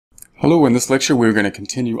Hello, in this lecture we're going to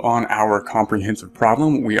continue on our comprehensive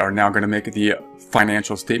problem. We are now going to make the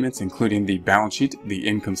financial statements, including the balance sheet, the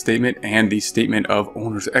income statement, and the statement of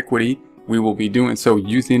owner's equity. We will be doing so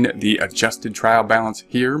using the adjusted trial balance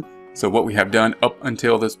here. So what we have done up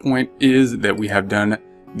until this point is that we have done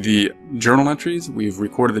the journal entries. We've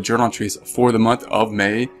recorded the journal entries for the month of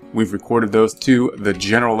May. We've recorded those to the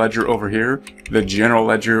general ledger over here. The general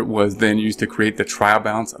ledger was then used to create the trial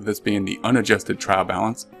balance, this being the unadjusted trial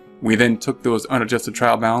balance. We then took those unadjusted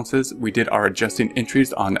trial balances, we did our adjusting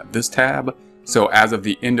entries on this tab. So as of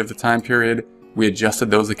the end of the time period, we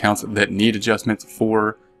adjusted those accounts that need adjustments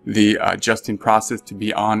for the adjusting process to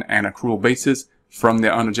be on an accrual basis from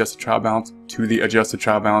the unadjusted trial balance to the adjusted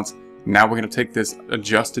trial balance. Now we're going to take this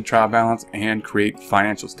adjusted trial balance and create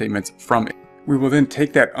financial statements from it. We will then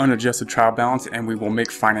take that unadjusted trial balance and we will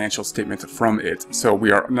make financial statements from it. So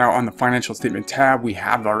we are now on the financial statement tab. We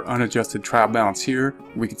have our unadjusted trial balance here.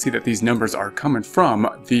 We can see that these numbers are coming from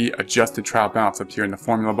the adjusted trial balance up here in the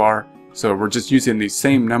formula bar. So we're just using these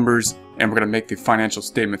same numbers and we're going to make the financial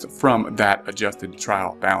statements from that adjusted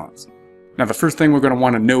trial balance. Now the first thing we're going to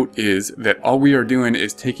want to note is that all we are doing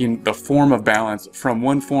is taking the form of balance from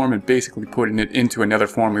one form and basically putting it into another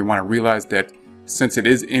form. We want to realize that since it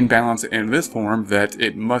is in balance in this form, that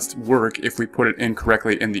it must work if we put it in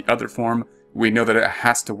correctly in the other form. We know that it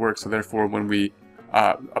has to work, so therefore when we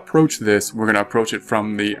approach this, we're going to approach it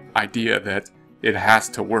from the idea that it has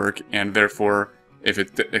to work, and therefore if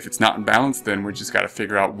it's not in balance, then we just got to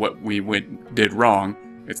figure out what we did wrong.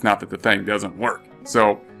 It's not that the thing doesn't work.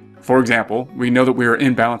 So for example, we know that we are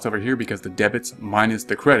in balance over here because the debits minus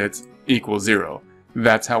the credits equals 0.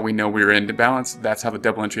 That's how we know we're in balance. That's how the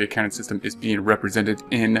double entry accounting system is being represented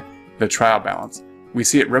in the trial balance. We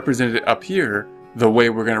see it represented up here the way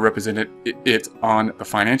we're going to represent it on the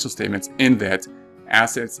financial statements, in that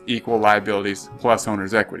assets equal liabilities plus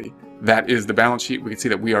owner's equity. That is the balance sheet. We can see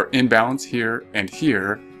that we are in balance here and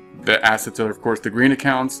here. The assets are of course the green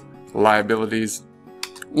accounts, liabilities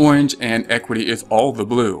orange, and equity is all the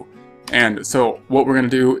blue. And so what we're going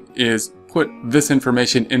to do is put this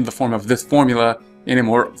information in the form of this formula in a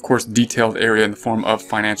more, of course, detailed area in the form of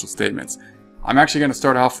financial statements. I'm actually going to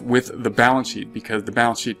start off with the balance sheet because the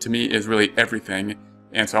balance sheet to me is really everything.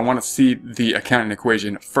 And so I want to see the accounting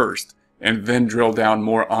equation first and then drill down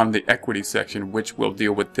more on the equity section, which will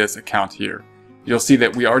deal with this account here. You'll see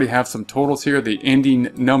that we already have some totals here. The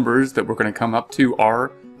ending numbers that we're going to come up to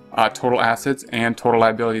are total assets and total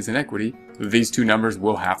liabilities and equity. These two numbers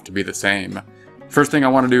will have to be the same. First thing I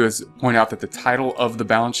want to do is point out that the title of the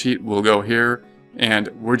balance sheet will go here. And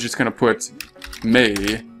we're just going to put May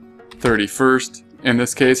 31st in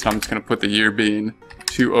this case. I'm just going to put the year being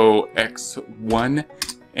 20x1.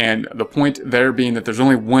 And the point there being that there's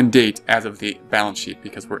only one date as of the balance sheet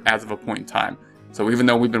because we're as of a point in time. So even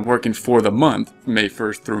though we've been working for the month, May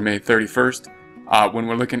 1st through May 31st, when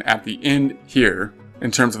we're looking at the end here,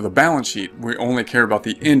 in terms of the balance sheet, we only care about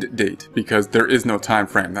the end date because there is no time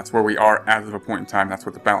frame. That's where we are as of a point in time. That's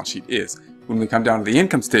what the balance sheet is. When we come down to the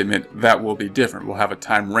income statement, that will be different. We'll have a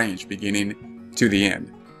time range beginning to the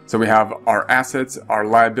end. So we have our assets, our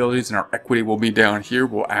liabilities, and our equity will be down here.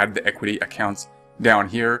 We'll add the equity accounts down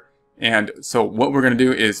here. And so what we're going to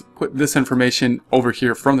do is put this information over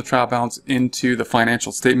here from the trial balance into the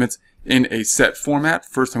financial statements in a set format.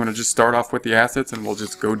 First, I'm going to just start off with the assets and we'll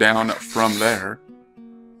just go down from there.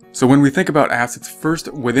 So when we think about assets,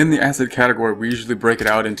 first within the asset category, we usually break it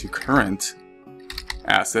out into current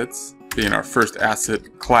assets, being our first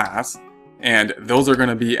asset class, and those are going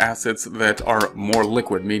to be assets that are more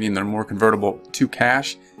liquid, meaning they're more convertible to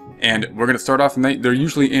cash. And we're going to start off, and they're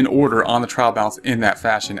usually in order on the trial balance in that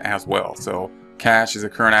fashion as well. So cash is a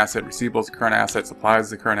current asset, receivables is a current asset, supplies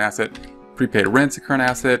is a current asset, prepaid rent's a current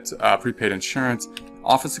asset, prepaid insurance.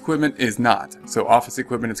 Office equipment is not. So office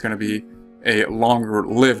equipment is going to be a longer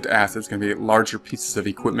lived asset. It's going to be larger pieces of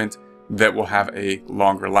equipment that will have a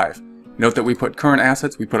longer life. Note that we put current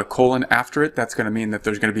assets, we put a colon after it. That's going to mean that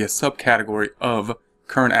there's going to be a subcategory of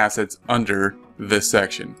current assets under this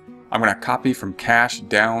section. I'm going to copy from cash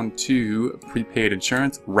down to prepaid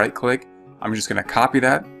insurance, right click. I'm just going to copy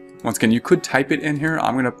that. Once again, you could type it in here.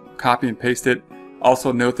 I'm going to copy and paste it.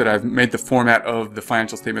 Also note that I've made the format of the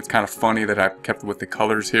financial statements kind of funny, that I've kept with the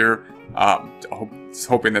colors here.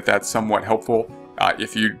 Hoping that that's somewhat helpful.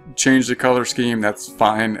 If you change the color scheme, that's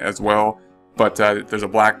fine as well. But there's a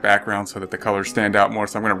black background so that the colors stand out more.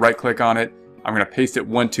 So I'm going to right click on it. I'm going to paste it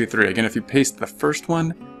 1, 2, 3. Again, if you paste the first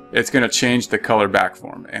one, it's going to change the color back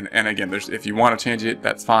form. And again, if you want to change it,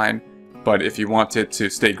 that's fine. But if you want it to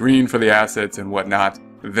stay green for the assets and whatnot,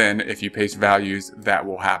 then if you paste values, that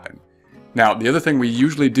will happen. Now, the other thing we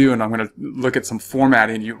usually do, and I'm going to look at some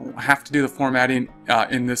formatting, you don't have to do the formatting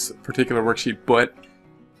in this particular worksheet, but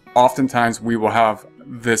oftentimes we will have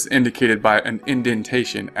this indicated by an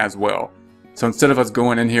indentation as well. So instead of us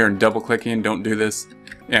going in here and double clicking, don't do this,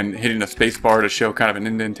 and hitting a space bar to show kind of an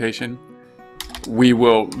indentation, we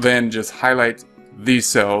will then just highlight these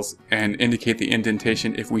cells and indicate the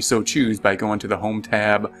indentation if we so choose by going to the Home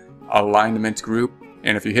tab, Alignment group,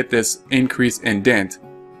 and if you hit this Increase Indent,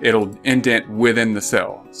 it'll indent within the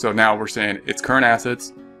cell. So now we're saying it's current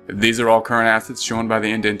assets. These are all current assets shown by the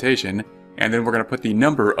indentation. And then we're going to put the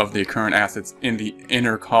number of the current assets in the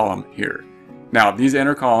inner column here. Now, these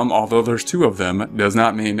inner column, although there's 2 of them, does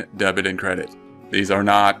not mean debit and credit. These are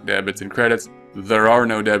not debits and credits. There are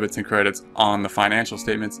no debits and credits on the financial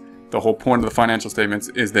statements. The whole point of the financial statements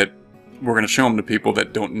is that we're going to show them to people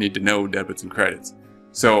that don't need to know debits and credits.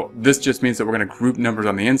 So this just means that we're going to group numbers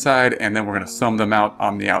on the inside and then we're going to sum them out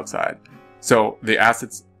on the outside. So the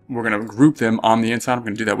assets, we're going to group them on the inside. I'm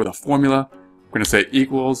going to do that with a formula. I'm going to say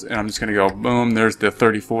equals, and I'm just going to go boom, there's the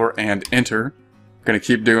 34 and enter. I'm going to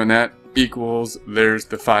keep doing that. Equals, there's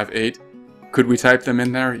the 58. Could we type them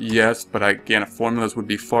in there? Yes, but again, formulas would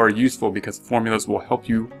be far useful because formulas will help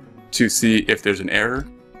you to see if there's an error.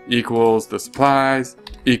 Equals the supplies,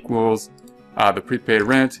 equals the prepaid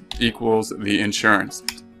rent, equals the insurance.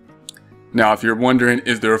 Now, if you're wondering,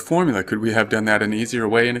 is there a formula? Could we have done that an easier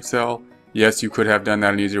way in Excel? Yes, you could have done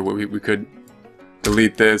that an easier way. We could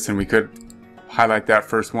delete this and we could highlight that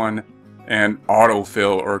first one and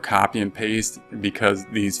autofill or copy and paste, because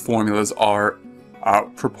these formulas are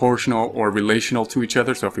proportional or relational to each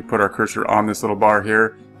other. So if we put our cursor on this little bar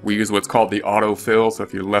here, we use what's called the autofill. So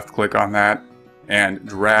if you left click on that and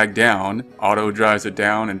drag down, auto drives it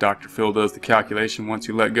down, and Dr. Phil does the calculation once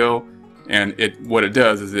you let go. And what it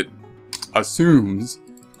does is it assumes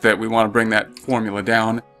that we want to bring that formula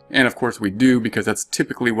down, and of course we do, because that's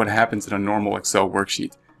typically what happens in a normal Excel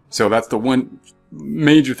worksheet. So that's the one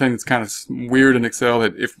major thing that's kind of weird in Excel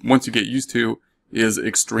that once you get used to is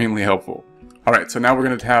extremely helpful. Alright, so now we're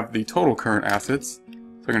going to have the total current assets. So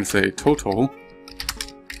I'm going to say total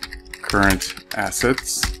current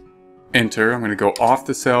assets, enter. I'm going to go off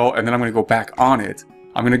the cell and then I'm going to go back on it.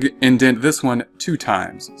 I'm going to indent this one 2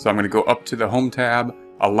 times. So I'm going to go up to the Home tab,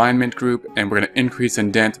 Alignment group, and we're going to increase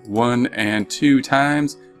indent 1 and 2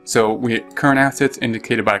 times. So we hit current assets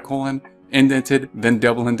indicated by a colon, indented, then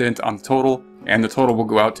double indent on the total, and the total will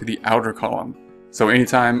go out to the outer column. So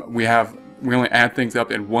anytime we only add things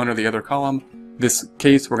up in one or the other column, this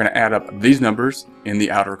case we're going to add up these numbers in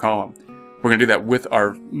the outer column. We're going to do that with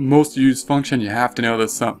our most used function. You have to know the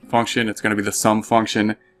sum function. It's going to be the sum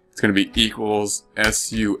function. It's going to be equals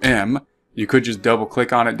SUM. You could just double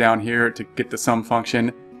click on it down here to get the sum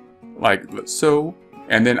function, like so.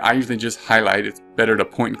 And then I usually just highlight. It's better to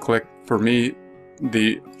point and click for me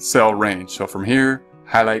the cell range. So from here,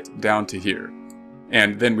 highlight down to here.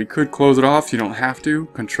 And then we could close it off. You don't have to.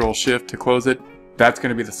 Control Shift to close it. That's going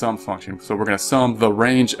to be the sum function. So we're going to sum the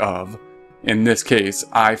range of, in this case,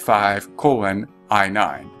 I5 colon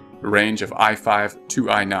I9. The range of I5 to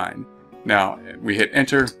I9. Now we hit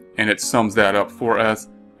enter and it sums that up for us.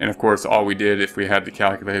 And of course, all we did if we had the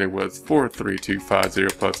calculator was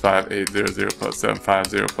 43250 plus 5800 plus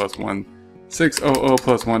 750 plus 1600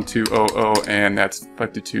 plus 1200, and that's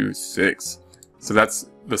 526. So that's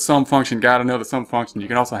the sum function. Got to know the sum function. You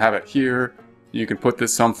can also have it here. You can put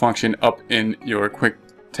this sum function up in your quick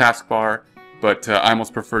taskbar, but I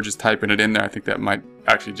almost prefer just typing it in there. I think that might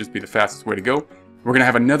actually just be the fastest way to go. We're going to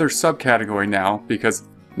have another subcategory now, because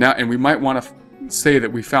now, and we might want to say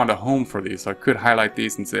that we found a home for these. So I could highlight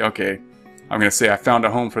these and say, okay, I'm going to say I found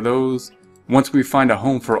a home for those. Once we find a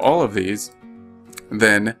home for all of these,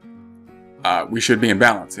 then we should be in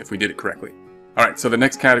balance if we did it correctly. Alright, so the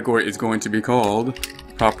next category is going to be called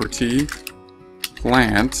Property,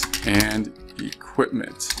 Plant, and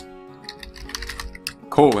Equipment,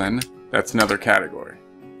 colon, that's another category.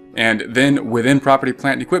 And then within Property,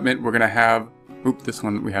 Plant, and Equipment, we're going to have, this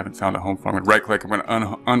one we haven't found a home for. I'm going to right click, I'm going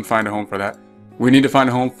to unfind a home for that. We need to find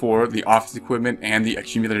a home for the office equipment and the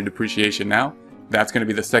accumulated depreciation now. That's going to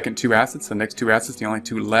be the second 2 assets. The next 2 assets, the only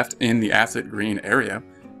 2 left in the asset green area.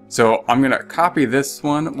 So I'm going to copy this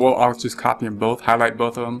one. Well, I'll just copy them both, highlight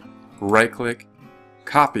both of them, right click,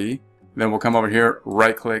 copy. Then we'll come over here,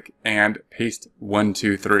 right click, and paste 1,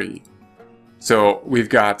 2, 3. So we've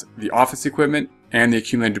got the office equipment and the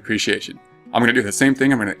accumulated depreciation. I'm going to do the same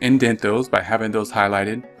thing. I'm going to indent those by having those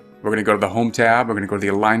highlighted. We're going to go to the Home tab. We're going to go to the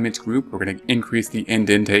Alignment group. We're going to increase the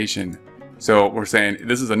indentation. So we're saying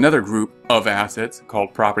this is another group of assets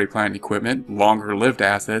called Property, Plant, and Equipment, longer lived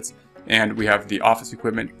assets. And we have the office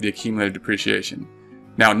equipment, the accumulated depreciation.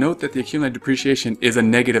 Now note that the accumulated depreciation is a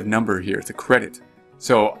negative number here. It's a credit.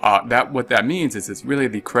 So what that means is it's really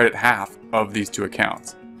the credit half of these two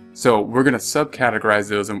accounts. So we're going to subcategorize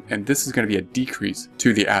those, and this is going to be a decrease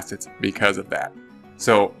to the assets because of that.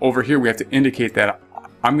 So over here we have to indicate that.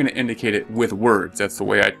 I'm going to indicate it with words. That's the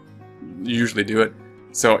way I usually do it.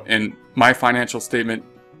 So in my financial statement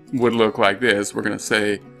would look like this. We're going to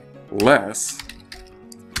say less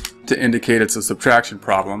to indicate it's a subtraction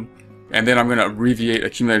problem. And then I'm going to abbreviate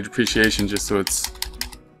accumulated depreciation just so it's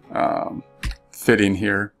fitting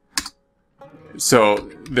here. So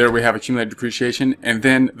there we have accumulated depreciation. And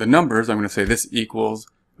then the numbers, I'm going to say this equals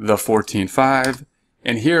the 14.5.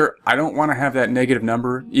 And here, I don't want to have that negative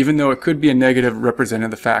number, even though it could be a negative representing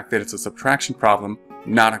the fact that it's a subtraction problem,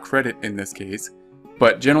 not a credit in this case.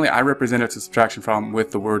 But generally, I represent it as a subtraction problem with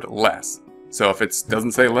the word less. So if it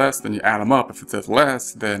doesn't say less, then you add them up. If it says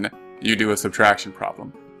less, then you do a subtraction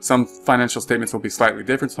problem. Some financial statements will be slightly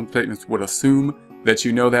different. Some statements would assume that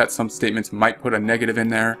you know that. Some statements might put a negative in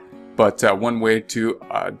there. But one way to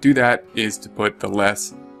do that is to put the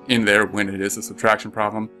less in there when it is a subtraction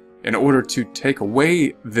problem. In order to take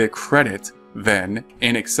away the credit, then,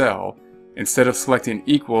 in Excel, instead of selecting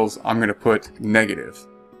equals, I'm going to put negative,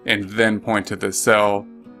 and then point to the cell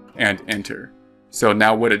and enter. So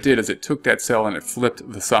now what it did is it took that cell and it flipped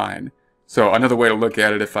the sign. So another way to look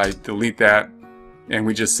at it, if I delete that, and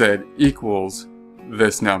we just said equals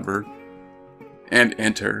this number, and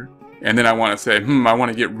enter, and then I want to say, I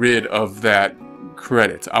want to get rid of that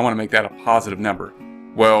credit. I want to make that a positive number.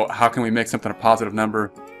 Well, how can we make something a positive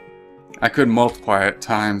number? I could multiply it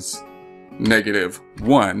times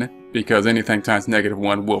 -1, because anything times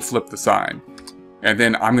 -1 will flip the sign. And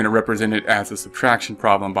then I'm going to represent it as a subtraction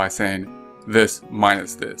problem by saying this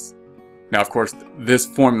minus this. Now, of course, this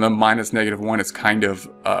formula minus -1 is kind of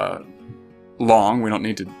long. We don't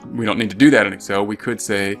need to do that in Excel. We could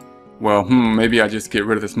say, well, maybe I just get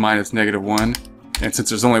rid of this minus -1. And since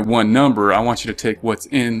there's only one number, I want you to take what's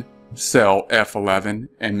in cell F11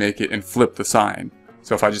 and make it and flip the sign.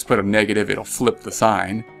 So if I just put a negative, it'll flip the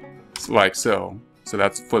sign, like so. So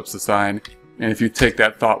that flips the sign. And if you take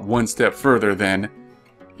that thought one step further, then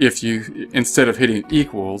if you, instead of hitting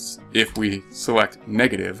equals, if we select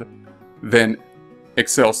negative, then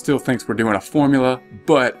Excel still thinks we're doing a formula,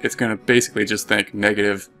 but it's going to basically just think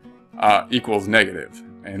negative equals negative.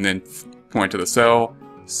 And then point to the cell,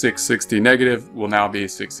 660 negative will now be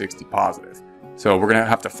 660 positive. So we're going to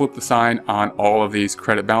have to flip the sign on all of these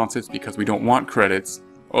credit balances because we don't want credits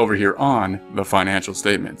over here on the financial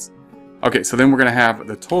statements. Okay, so then we're going to have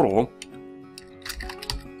the total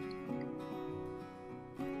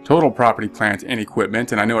property, plant, and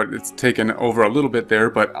equipment. And I know it's taken over a little bit there,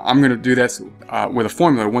 but I'm going to do this with a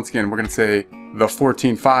formula. Once again, we're going to say the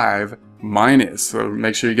 14.5 minus. So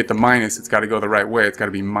make sure you get the minus. It's got to go the right way. It's got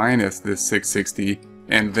to be minus this 660.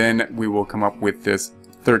 And then we will come up with this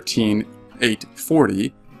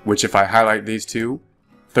 13,840, which if I highlight these two,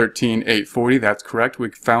 13,840, that's correct. We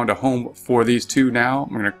found a home for these two now.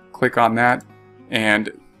 I'm going to click on that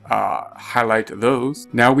and highlight those.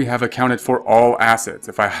 Now we have accounted for all assets.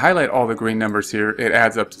 If I highlight all the green numbers here, it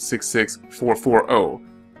adds up to 66440.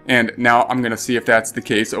 And now I'm going to see if that's the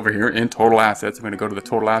case over here in total assets. I'm going to go to the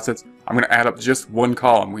total assets. I'm going to add up just one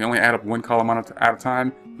column. We only add up one column at a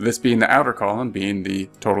time. This being the outer column, being the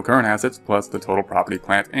total current assets plus the total property,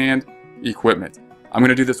 plant, and equipment. I'm going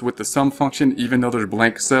to do this with the sum function, even though there's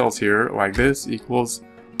blank cells here, like this, equals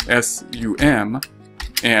SUM.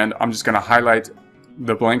 And I'm just going to highlight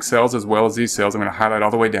the blank cells as well as these cells. I'm going to highlight all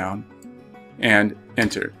the way down and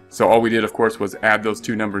enter. So all we did, of course, was add those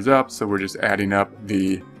two numbers up. So we're just adding up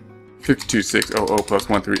the 52,600 plus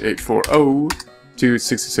 13,840 to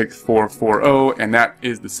 66,440, and that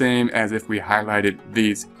is the same as if we highlighted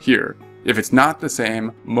these here. If it's not the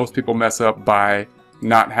same, most people mess up by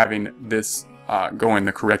not having this going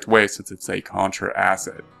the correct way since it's a contra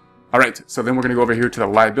asset. Alright, so then we're going to go over here to the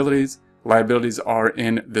liabilities. Liabilities are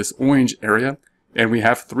in this orange area, and we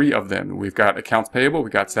have three of them. We've got accounts payable,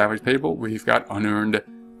 we've got salaries payable, we've got unearned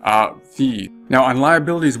fees. Now on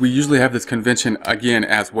liabilities, we usually have this convention again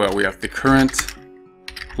as well. We have the current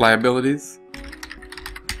liabilities,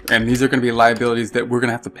 and these are going to be liabilities that we're going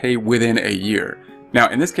to have to pay within a year. Now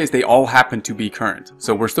in this case, they all happen to be current.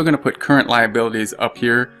 So we're still going to put current liabilities up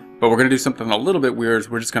here, but we're going to do something a little bit weird.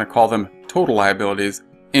 We're just going to call them total liabilities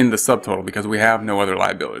in the subtotal because we have no other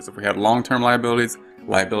liabilities. If we had long-term liabilities,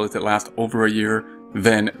 liabilities that last over a year,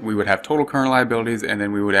 then we would have total current liabilities, and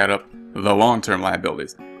then we would add up the long-term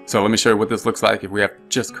liabilities. So let me show you what this looks like if we have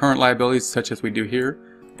just current liabilities such as we do here.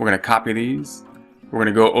 We're going to copy these. We're going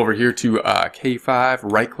to go over here to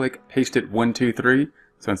K5, right click, paste it 1, 2, 3.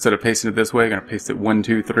 So instead of pasting it this way, I'm going to paste it 1,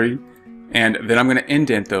 2, 3. And then I'm going to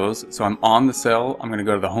indent those. So I'm on the cell. I'm going to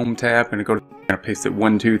go to the Home tab. I'm going to paste it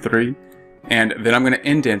 1, 2, 3. And then I'm going to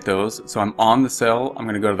indent those. So I'm on the cell. I'm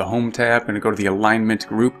going to go to the Home tab. I'm going to go to the Alignment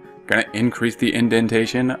group. I'm going to increase the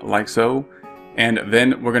indentation like so. And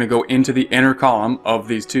then we're going to go into the inner column of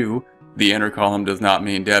these two. The inner column does not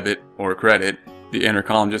mean debit or credit. The inner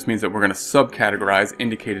column just means that we're going to subcategorize,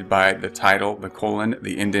 indicated by the title, the colon,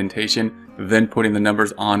 the indentation, then putting the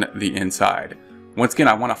numbers on the inside. Once again,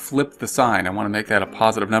 I want to flip the sign. I want to make that a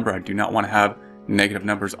positive number. I do not want to have negative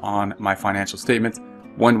numbers on my financial statements.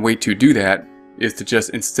 One way to do that is to just,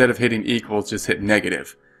 instead of hitting equals, just hit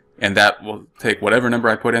negative. And that will take whatever number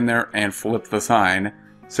I put in there and flip the sign.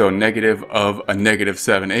 So negative of a negative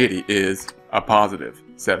 780 is a positive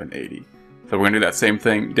 780. So we're going to do that same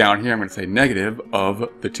thing down here. I'm going to say negative of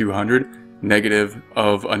the 200. Negative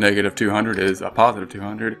of a negative 200 is a positive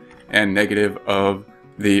 200. And negative of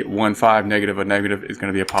the 15, negative of negative is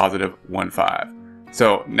going to be a positive 15.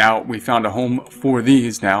 So now we found a home for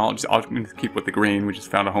these. Now I'll just keep with the green. We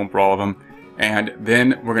just found a home for all of them. And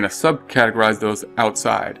then we're going to subcategorize those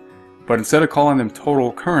outside. But instead of calling them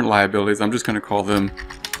total current liabilities, I'm just going to call them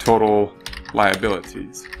total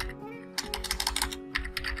liabilities.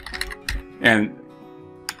 And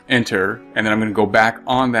enter, and then I'm going to go back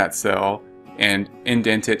on that cell and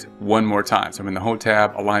indent it one more time. So I'm in the Home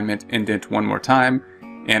tab, Alignment, indent one more time,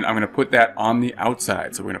 and I'm going to put that on the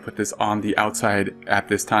outside. So we're going to put this on the outside at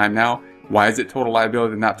this time now. Why is it total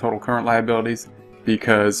liability and not total current liabilities?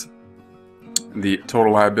 Because the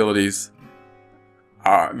total liabilities,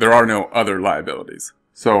 there are no other liabilities.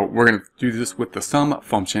 So we're going to do this with the sum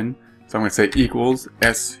function. So I'm going to say equals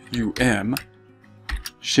sum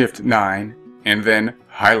Shift 9, and then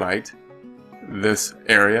highlight this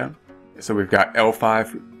area. So we've got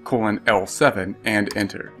L5 colon L7 and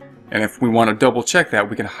enter. And if we want to double check that,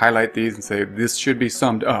 we can highlight these and say this should be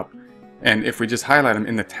summed up. And if we just highlight them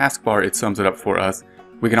in the taskbar, it sums it up for us.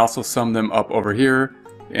 We can also sum them up over here,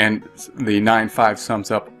 and the 9.5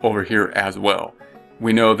 sums up over here as well.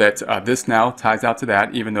 We know that this now ties out to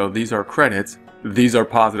that. Even though these are credits, these are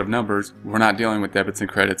positive numbers. We're not dealing with debits and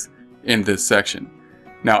credits in this section.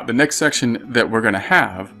 Now, the next section that we're going to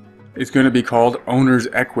have is going to be called Owner's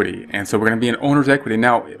Equity. And so we're going to be in Owner's Equity.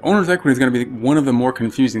 Now, Owner's Equity is going to be one of the more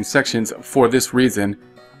confusing sections for this reason.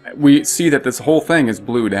 We see that this whole thing is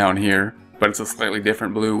blue down here, but it's a slightly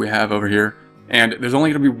different blue we have over here. And there's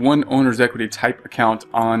only going to be one Owner's Equity type account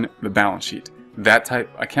on the balance sheet. That type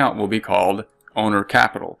account will be called Owner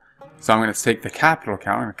Capital. So I'm going to take the capital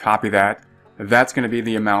account, I'm going to copy that. That's going to be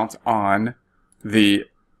the amount on the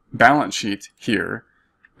balance sheet here.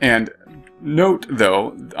 And note,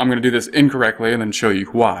 though, I'm going to do this incorrectly and then show you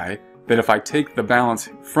why, that if I take the balance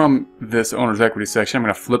from this owner's equity section, I'm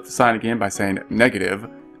going to flip the sign again by saying negative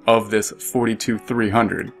of this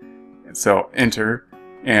 42,300. And so enter,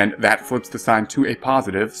 and that flips the sign to a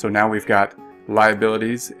positive. So now we've got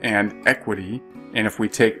liabilities and equity. And if we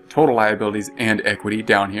take total liabilities and equity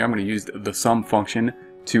down here, I'm going to use the sum function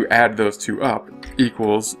to add those two up,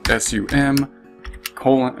 equals sum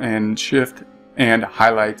colon and shift and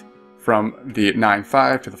highlight from the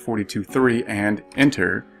 9.5 to the 42.3 and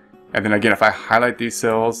enter. And then again, if I highlight these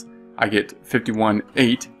cells, I get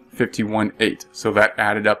 51.8, 51.8. So that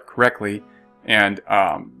added up correctly. And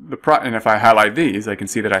and if I highlight these, I can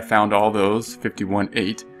see that I found all those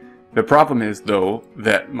 51.8. The problem is, though,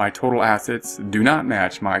 that my total assets do not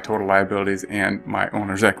match my total liabilities and my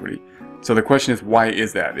owner's equity. So the question is, why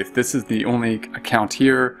is that? If this is the only account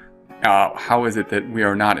here, how is it that we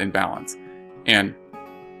are not in balance? And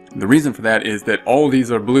the reason for that is that all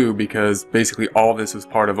these are blue because basically all this is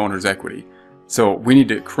part of owner's equity. So we need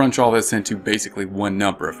to crunch all this into basically one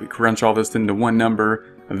number. If we crunch all this into one number,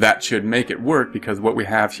 that should make it work, because what we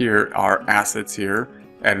have here are assets here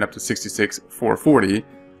adding up to 66,440,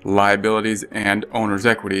 liabilities and owner's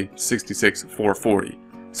equity 66,440.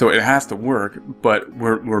 So it has to work, but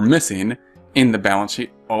we're missing in the balance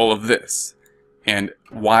sheet all of this. And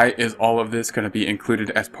why is all of this going to be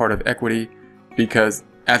included as part of equity? Because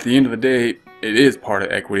at the end of the day, it is part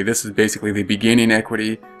of equity. This is basically the beginning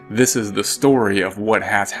equity. This is the story of what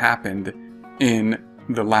has happened in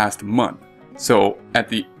the last month. So at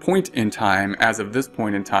the point in time, as of this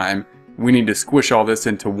point in time, we need to squish all this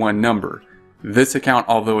into one number. This account,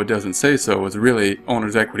 although it doesn't say so, is really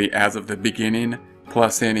owner's equity as of the beginning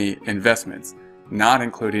plus any investments, not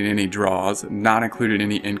including any draws, not including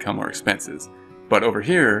any income or expenses. But over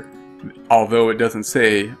here, although it doesn't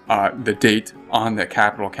say the date on the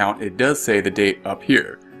capital account, it does say the date up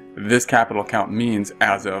here. This capital account means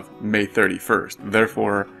as of May 31st.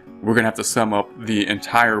 Therefore, we're going to have to sum up the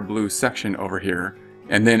entire blue section over here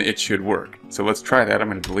and then it should work. So let's try that. I'm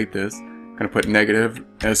going to delete this. I'm going to put negative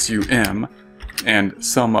SUM and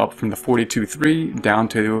sum up from the 42.3 down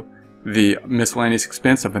to the miscellaneous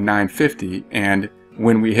expense of the 950, and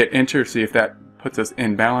when we hit enter, see if that puts us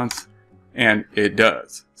in balance, and it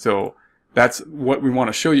does. So that's what we want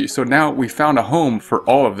to show you. So now we found a home for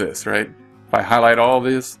all of this, right? If I highlight all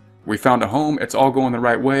this, we found a home. It's all going the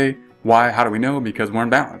right way. Why? How do we know? Because we're in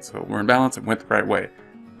balance. So we're in balance, it went the right way.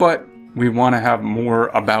 But we want to have more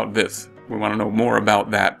about this. We want to know more about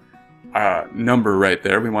that number right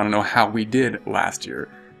there. We want to know how we did last year.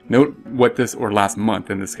 Note what this, or last month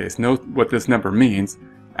in this case, note what this number means.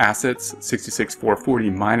 Assets 66,440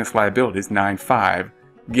 minus liabilities 9,5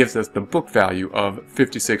 gives us the book value of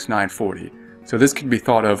 56,940. So this could be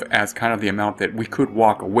thought of as kind of the amount that we could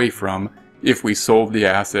walk away from if we sold the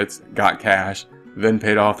assets, got cash, then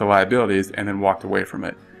paid off the liabilities, and then walked away from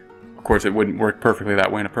it. Of course, it wouldn't work perfectly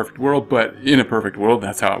that way in a perfect world, but in a perfect world,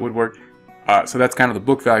 that's how it would work. So that's kind of the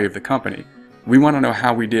book value of the company. We want to know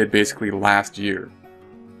how we did basically last year.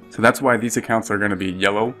 So that's why these accounts are going to be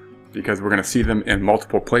yellow, because we're going to see them in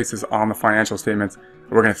multiple places on the financial statements.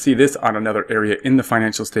 We're going to see this on another area in the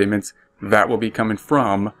financial statements that will be coming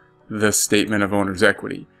from the statement of owner's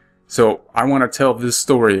equity. So I want to tell this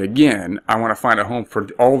story again. I want to find a home for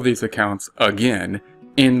all of these accounts again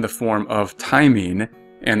in the form of timing,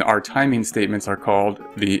 and our timing statements are called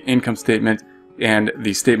the income statement and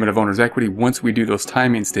the statement of owner's equity. Once we do those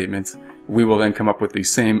timing statements, we will then come up with the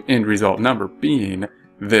same end result number, being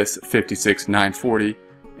this 56,940,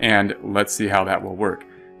 and let's see how that will work.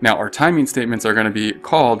 Now our timing statements are going to be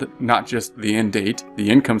called not just the end date. The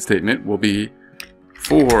income statement will be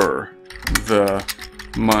for the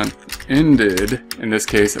month ended, in this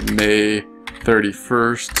case May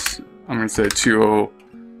 31st, I'm going to say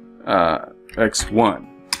 20x1.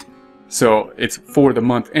 So it's for the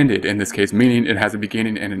month ended in this case, meaning it has a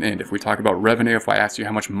beginning and an end. If we talk about revenue, if I ask you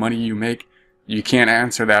how much money you make, you can't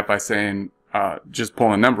answer that by saying just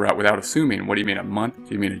pull a number out without assuming. What do you mean, a month?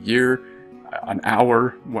 Do you mean a year? An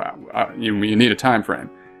hour? Well, you need a time frame.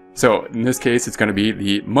 So in this case, it's going to be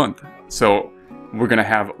the month. So we're going to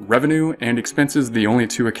have revenue and expenses, the only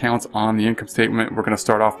two accounts on the income statement. We're going to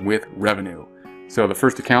start off with revenue. So the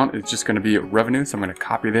first account is just going to be revenue. So I'm going to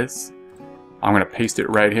copy this. I'm going to paste it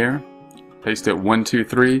right here. Paste it 1, 2,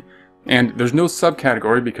 3. And there's no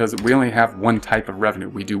subcategory because we only have one type of revenue.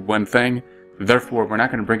 We do one thing. Therefore, we're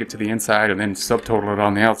not going to bring it to the inside and then subtotal it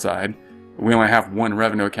on the outside. We only have one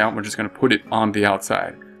revenue account. We're just going to put it on the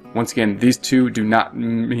outside. Once again, these two do not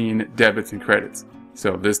mean debits and credits.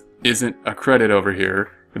 So this isn't a credit over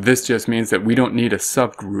here. This just means that we don't need a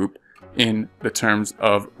subgroup in the terms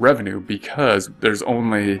of revenue because there's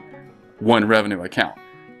only one revenue account.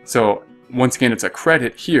 So once again, it's a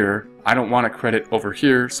credit here. I don't want a credit over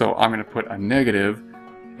here, so I'm going to put a negative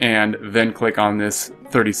and then click on this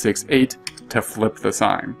 36.8 to flip the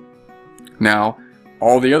sign. Now,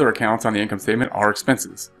 all the other accounts on the income statement are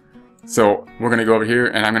expenses. So we're going to go over here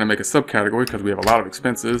and I'm going to make a subcategory because we have a lot of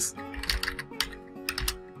expenses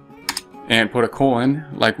and put a colon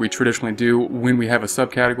like we traditionally do when we have a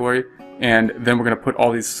subcategory, and then we're going to put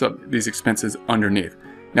all these expenses underneath.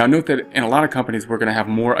 Now note that in a lot of companies we're going to have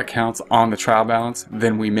more accounts on the trial balance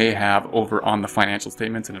than we may have over on the financial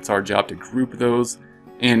statements, and it's our job to group those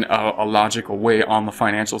in a logical way on the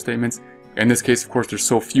financial statements. In this case, of course, there's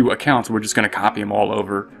so few accounts, we're just going to copy them all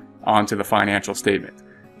over onto the financial statement.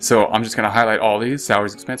 So I'm just going to highlight all these: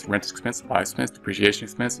 salaries expense, rent expense, supplies expense, depreciation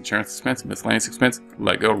expense, insurance expense, miscellaneous expense.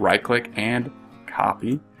 Let go, right click, and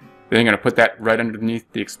copy. Then I'm going to put that right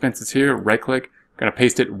underneath the expenses here, right click, going to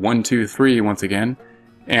paste it 1, 2, 3 once again.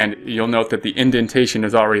 And you'll note that the indentation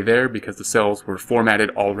is already there because the cells were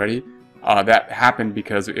formatted already. That happened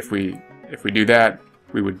because if we do that,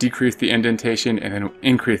 we would decrease the indentation and then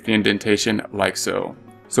increase the indentation like so.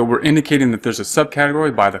 So we're indicating that there's a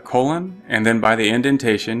subcategory by the colon, and then by the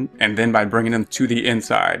indentation, and then by bringing them to the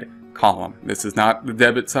inside column. This is not the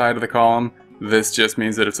debit side of the column. This just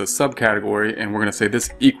means that it's a subcategory, and we're going to say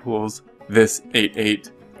this equals this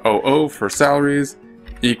 8800 for salaries,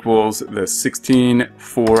 equals the 16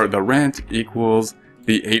 for the rent, equals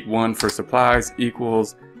the 81 for supplies,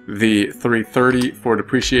 equals the 330 for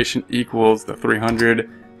depreciation, equals the 300,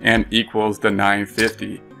 and equals the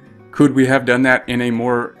 950. Could we have done that in a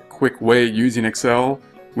more quick way using Excel?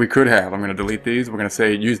 We could have. I'm going to delete these. We're going to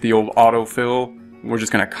say use the old autofill. We're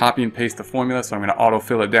just going to copy and paste the formula. So I'm going to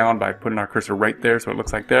autofill it down by putting our cursor right there so it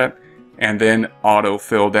looks like that. And then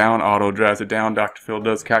autofill down. Auto drives it down. Dr. Phil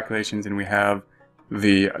does calculations, and we have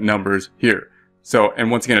the numbers here. So, and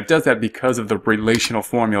once again, it does that because of the relational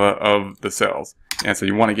formula of the cells. And so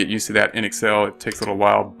you want to get used to that in Excel. It takes a little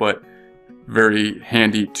while, but very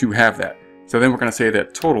handy to have that. So then we're going to say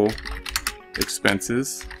that total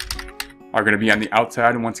expenses are going to be on the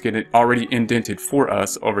outside, and once again it already indented for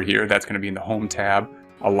us over here. That's going to be in the home tab,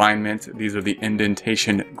 alignment. These are the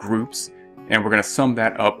indentation groups, and we're going to sum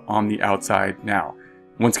that up on the outside now.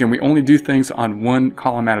 Once again, we only do things on one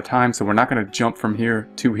column at a time, so we're not going to jump from here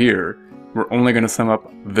to here. We're only going to sum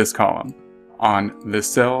up this column on this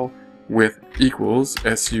cell with equals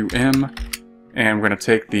SUM, and we're going to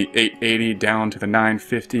take the 880 down to the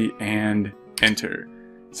 950 and enter.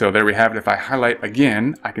 So there we have it. If I highlight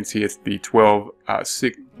again, I can see it's the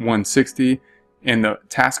 12160 in the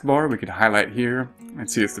taskbar. We could highlight here and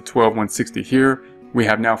see it's the 12160 here. We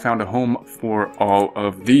have now found a home for all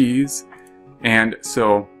of these. And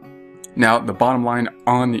so now the bottom line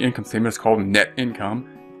on the income statement is called net income,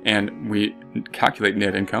 and we calculate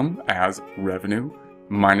net income as revenue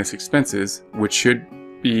minus expenses, which should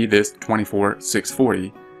be this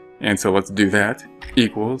 24,640. And so let's do that.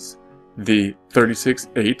 Equals the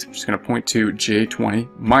 36,800, I'm just going to point to J20,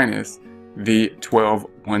 minus the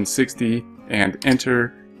 12,160 and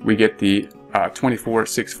enter. We get the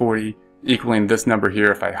 24,640 equaling this number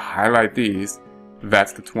here. If I highlight these,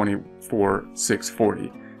 that's the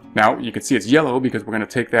 24,640. Now you can see it's yellow because we're going to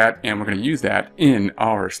take that and we're going to use that in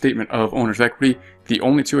our statement of owner's equity. The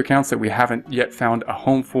only two accounts that we haven't yet found a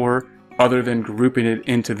home for, other than grouping it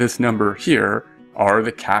into this number here, are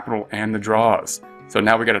the capital and the draws. So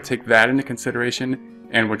now we got to take that into consideration,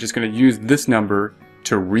 and we're just going to use this number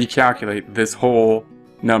to recalculate this whole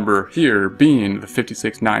number here being the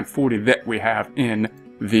 56,940 that we have in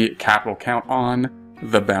the capital account on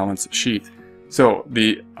the balance sheet. So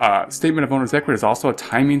the statement of owner's equity is also a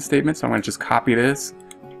timing statement, so I'm going to just copy this,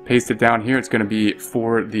 paste it down here. It's going to be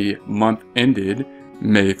for the month ended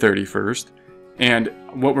May 31st. And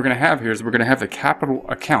what we're going to have here is we're going to have the capital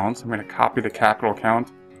account. I'm going to copy the capital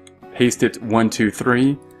account, paste it 1, 2,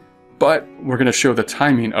 3, but we're going to show the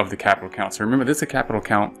timing of the capital account. So remember, this capital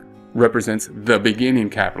account represents the beginning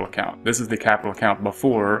capital account. This is the capital account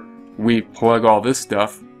before we plug all this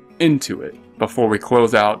stuff into it, before we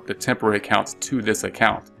close out the temporary accounts to this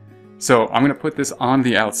account. So I'm going to put this on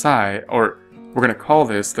the outside, or we're going to call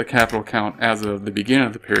this the capital account as of the beginning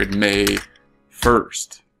of the period, May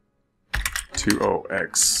 1st,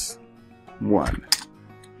 20x1.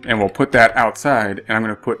 And we'll put that outside, and I'm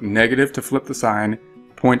going to put negative to flip the sign,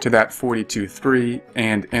 point to that 42.3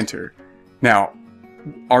 and enter. Now,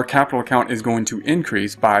 our capital account is going to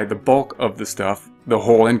increase by the bulk of the stuff, the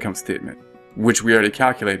whole income statement, which we already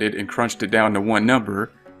calculated and crunched it down to one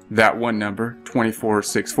number, that one number,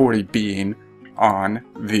 24,640, being on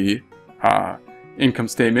the income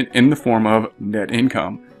statement in the form of net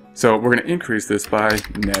income. So we're going to increase this by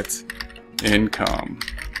net income.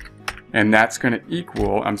 And that's going to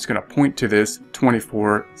equal, I'm just going to point to this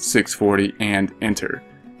 24,640 and enter.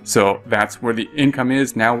 So that's where the income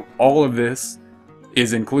is. Now all of this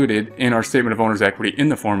is included in our statement of owner's equity in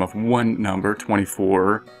the form of one number,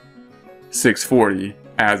 24,640,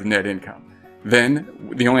 as net income. Then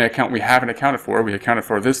the only account we haven't accounted for, we accounted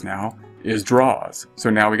for this now, is draws. So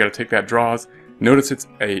now we got to take that draws. Notice it's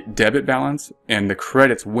a debit balance and the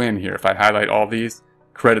credits win here. If I highlight all these,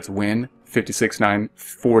 credits win,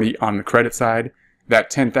 56,940 on the credit side. That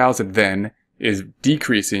 10,000 then is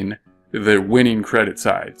decreasing the winning credit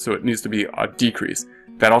side. So it needs to be a decrease.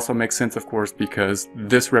 That also makes sense, of course, because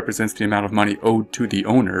this represents the amount of money owed to the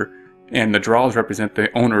owner, and the draws represent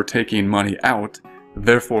the owner taking money out.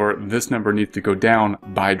 Therefore, this number needs to go down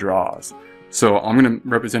by draws. So I'm going to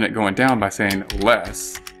represent it going down by saying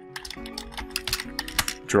less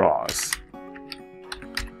draws.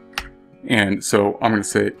 And so I'm going to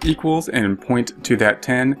say equals and point to that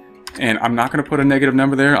 10. And I'm not going to put a negative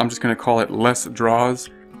number there. I'm just going to call it less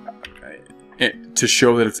draws to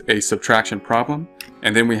show that it's a subtraction problem.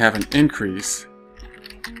 And then we have an increase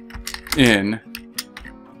in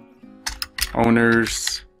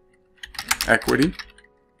owner's equity.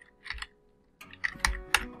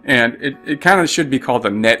 And it kind of should be called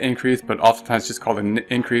a net increase, but oftentimes just called a net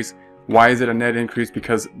increase. Why is it a net increase?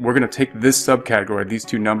 Because we're going to take this subcategory, these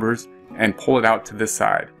two numbers, and pull it out to this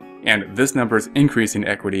side. And this number is increasing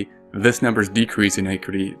equity, this number is decreasing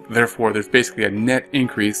equity. Therefore, there's basically a net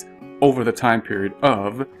increase over the time period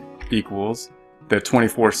of equals the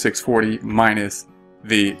 24,640 minus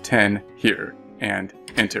the 10 here, and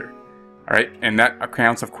enter. All right, and that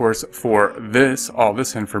accounts, of course, for this, all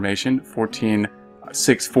this information,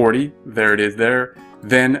 14,640. There it is there.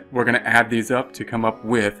 Then we're going to add these up to come up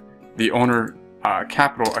with the owner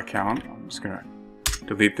capital account. I'm just going to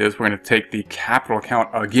delete this. We're going to take the capital account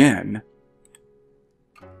again,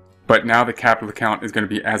 but now the capital account is going to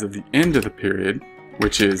be as of the end of the period,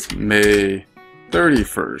 which is May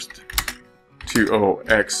 31st,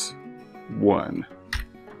 20x1.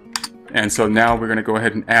 And so now we're going to go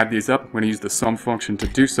ahead and add these up. I'm going to use the sum function to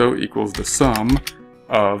do so, equals the sum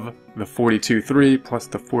of the 42,300 plus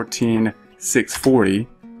the 14,640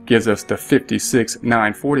 gives us the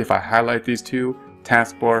 56,940. If I highlight these two,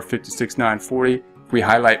 taskbar 56,940, if we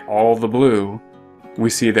highlight all the blue, we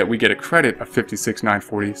see that we get a credit of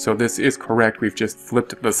 56,940. So this is correct. We've just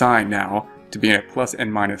flipped the sign now to be in a plus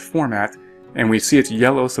and minus format. And we see it's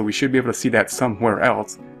yellow, so we should be able to see that somewhere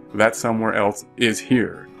else. That somewhere else is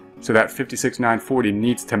here. So that 56,940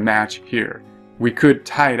 needs to match here. We could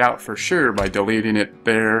tie it out for sure by deleting it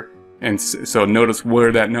there. And so notice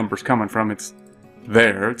where that number's coming from. It's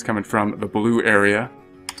there. It's coming from the blue area.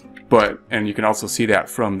 And you can also see that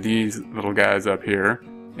from these little guys up here.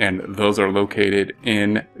 And those are located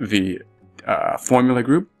in the formula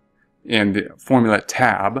group, in the formula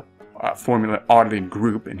tab, formula auditing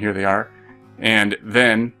group, and here they are. And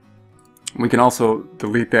then we can also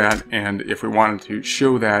delete that, and if we wanted to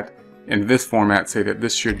show that in this format, say that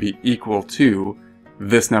this should be equal to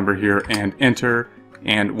this number here, and enter,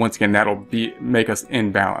 and once again that'll make us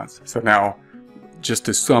in balance. So now, just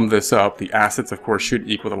to sum this up, the assets of course should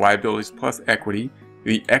equal the liabilities plus equity.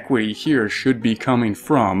 The equity here should be coming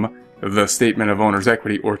from the statement of owner's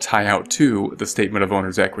equity, or tie out to the statement of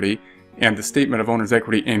owner's equity, and the statement of owner's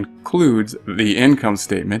equity includes the income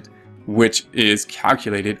statement, which is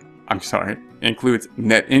calculated, includes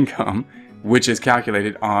net income, which is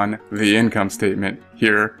calculated on the income statement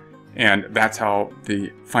here, and that's how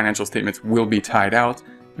the financial statements will be tied out.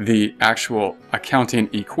 The actual accounting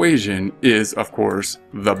equation is, of course,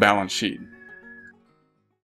 the balance sheet.